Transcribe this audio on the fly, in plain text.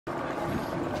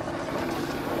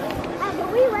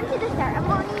to the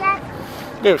ceremony yet?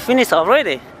 Yeah, we finished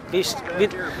already.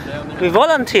 We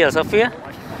volunteer, Sophia.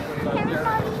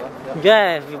 Everybody?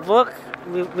 Yeah, we work.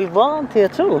 We volunteer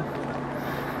too.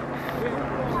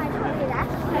 Why do we do that?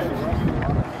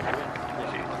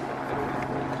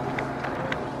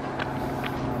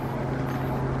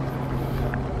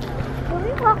 Will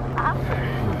we walk up?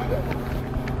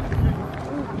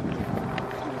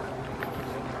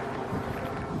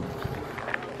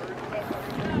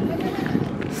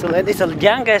 So that is the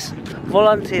youngest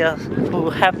volunteer who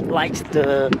have like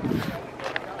the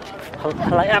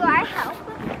like Do up. I help?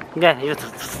 Yeah, you're the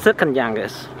second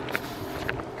youngest.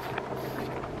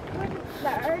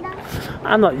 Third?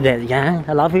 I'm not that young.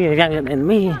 A lot of people are younger than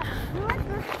me. You want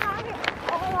this target?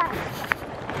 Oh,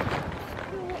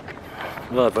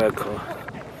 Very, very cool.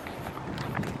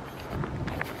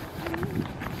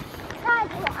 Guys,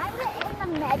 do I get in the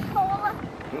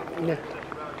middle? Yeah.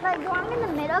 Like, do I'm in the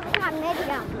middle because I'm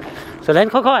medium? So then,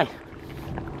 Coco.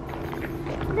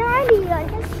 Daddy,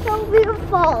 like, it's so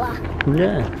beautiful.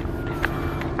 Yeah.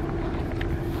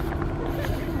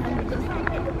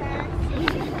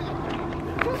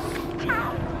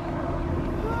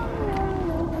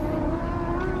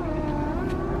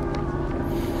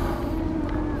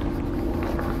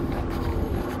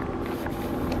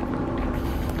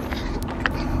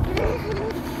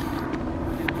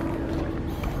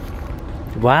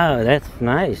 Wow, that's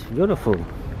nice, beautiful.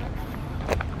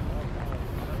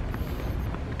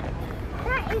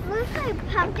 That, it looks like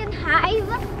pumpkin hive,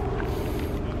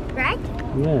 right?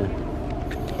 Yeah.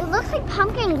 It looks like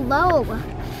pumpkin globe.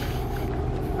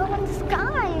 But in the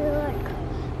sky, like,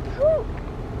 poof.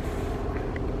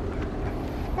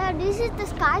 Now, this is the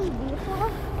sky's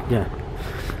beautiful. Yeah.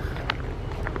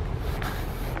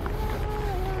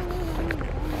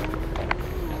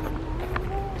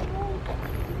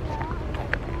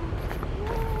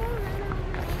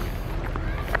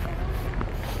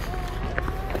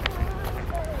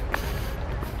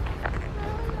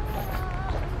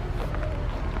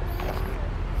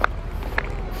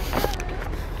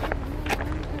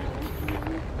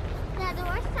 Now, do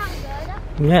I sound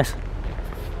good? Yes.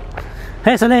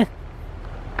 Hey, Solen.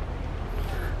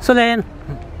 Solen. I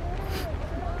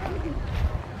didn't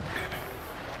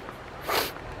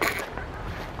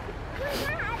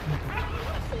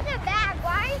see the bag.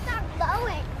 Why is that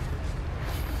blowing?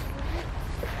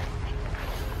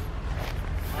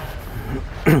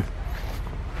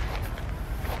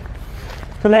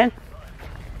 Solen.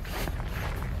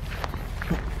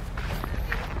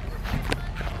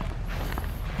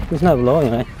 It's not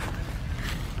blowing, right?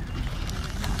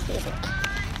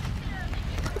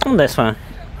 Oh, that's fine.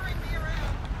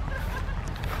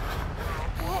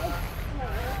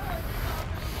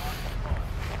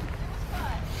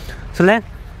 Solen.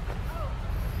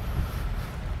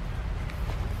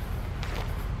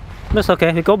 That's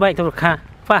okay. We go back to the car.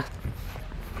 Fast.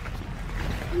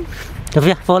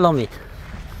 Sophia, follow me.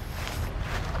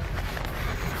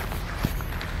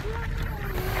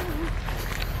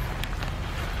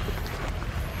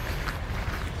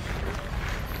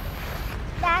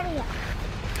 Daddy.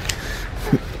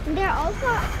 There also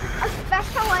a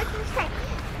special Wednesday,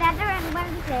 Veteran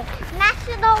Wednesday,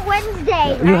 National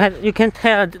Wednesday. Right? You can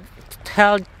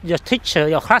tell your teacher,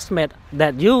 your classmate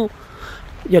that your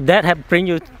dad have bring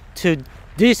you to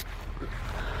this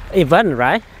event,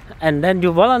 right? And then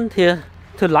you volunteer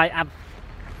to light up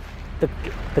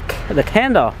the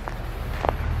candle.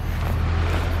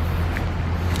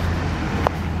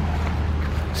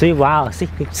 See, wow, see,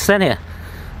 stand here,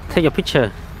 take your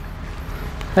picture.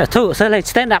 Two, so like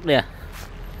stand up there.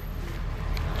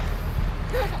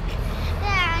 Yeah,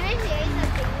 I'm gonna show you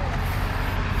something.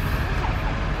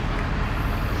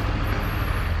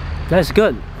 That's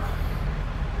good.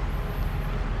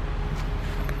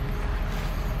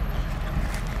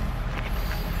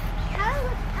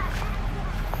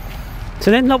 So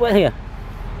then look right here.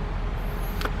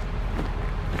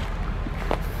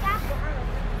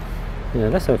 Yeah,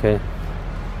 that's okay.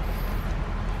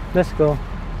 Let's go.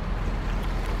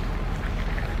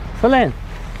 So Len,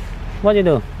 what you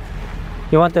do?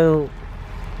 You want to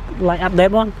light up that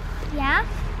one? Yeah.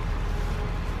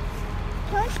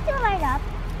 Can we still light up?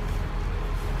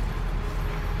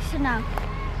 So no.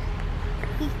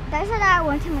 There's another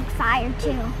one to make fire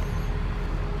too.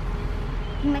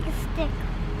 You make a stick.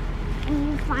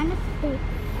 And you find a stick.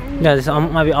 And Yeah, this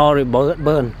might be already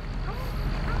burned.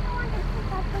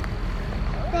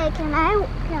 Hey, can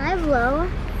I blow?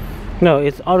 No,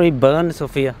 it's already burned,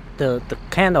 Sophia. The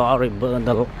candle already burned.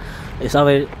 It's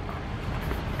already.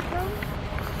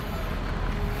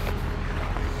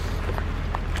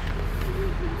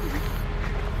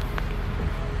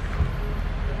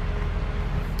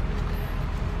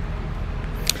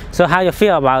 So how you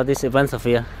feel about this event,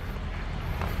 Sophia?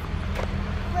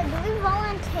 But do we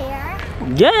volunteer?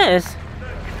 Yes.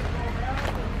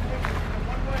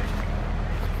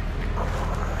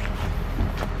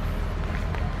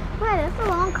 Wait, that's a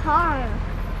long car.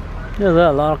 There's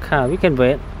a lot of cars. We can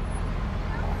wait.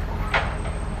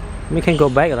 We can go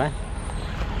back, right?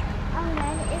 Oh,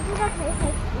 man, is it okay if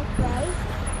I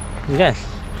this way? Yes.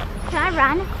 Can I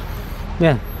run?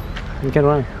 Yeah. You can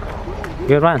run. You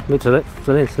can run. With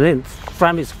Celine.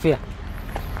 From is Sophia.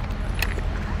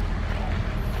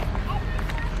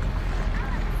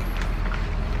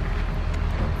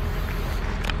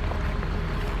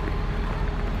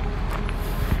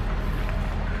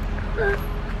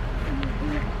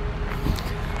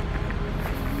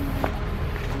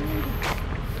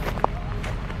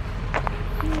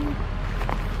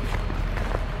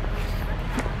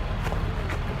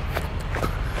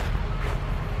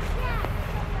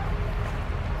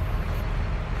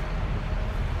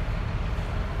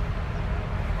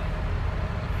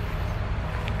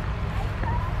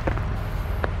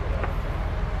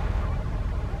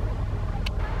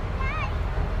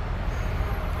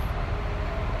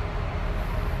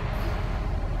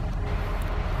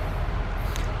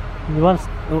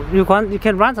 You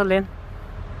can run, Celine.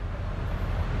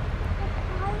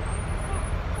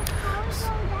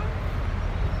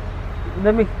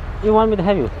 You want me to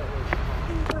have you?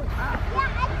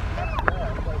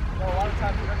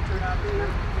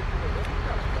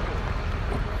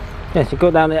 Yes, you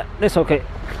go down there. That's okay.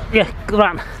 Yeah, go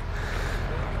run.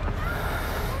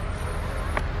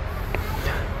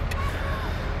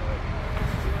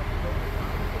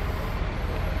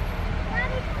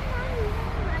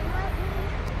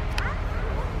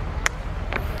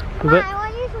 Come on, I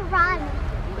want you to run.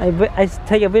 I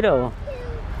take a video.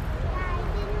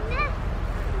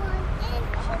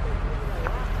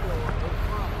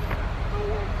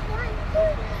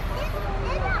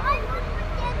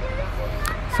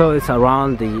 So it's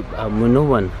around the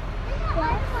monument.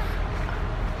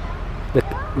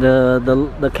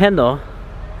 The candle.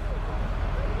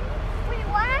 Wait,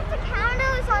 what if the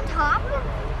candle is on top?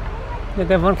 Yeah,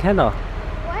 there's one candle.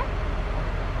 What?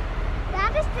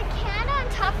 That is the candle on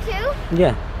top too?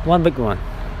 Yeah, one big one.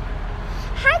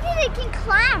 How do they can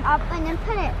climb up and then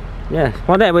put it? Yeah,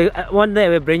 one day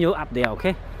we bring you up there,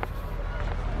 okay?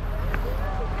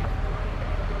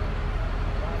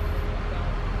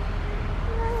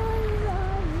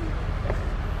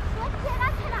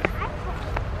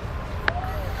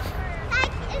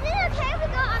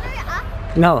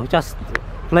 No, just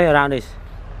play around this.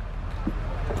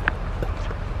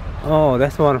 Oh,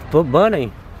 that's one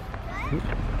burning.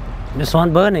 This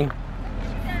one burning.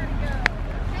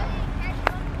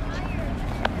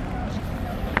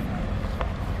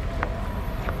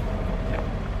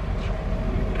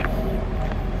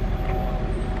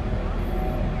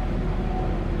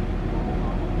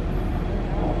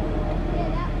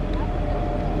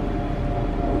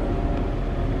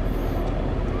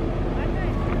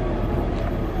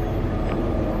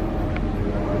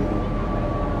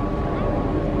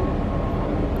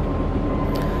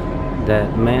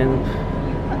 That man.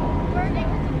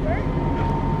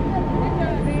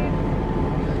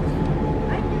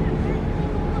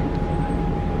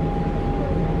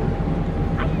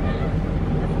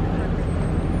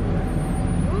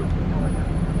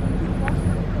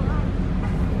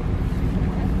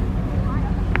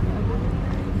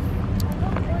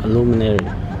 Luminary.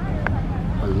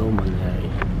 A luminary.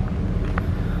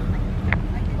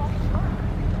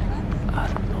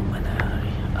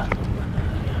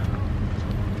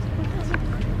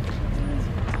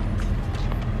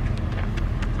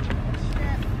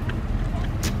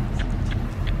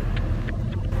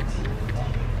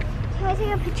 Can I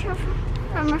take a picture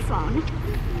from my phone?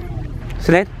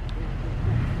 Celine?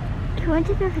 Can I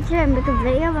take a picture and make a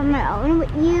video on my own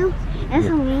with you and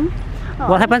Celine? Oh,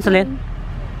 What happened, Celine?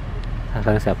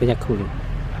 Thằng sẽ bây giờ cool.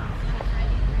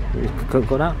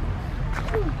 Go down.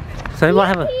 Celine, what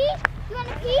happened? You want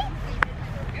to pee?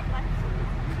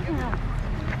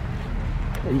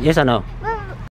 No. Yes or no? Look,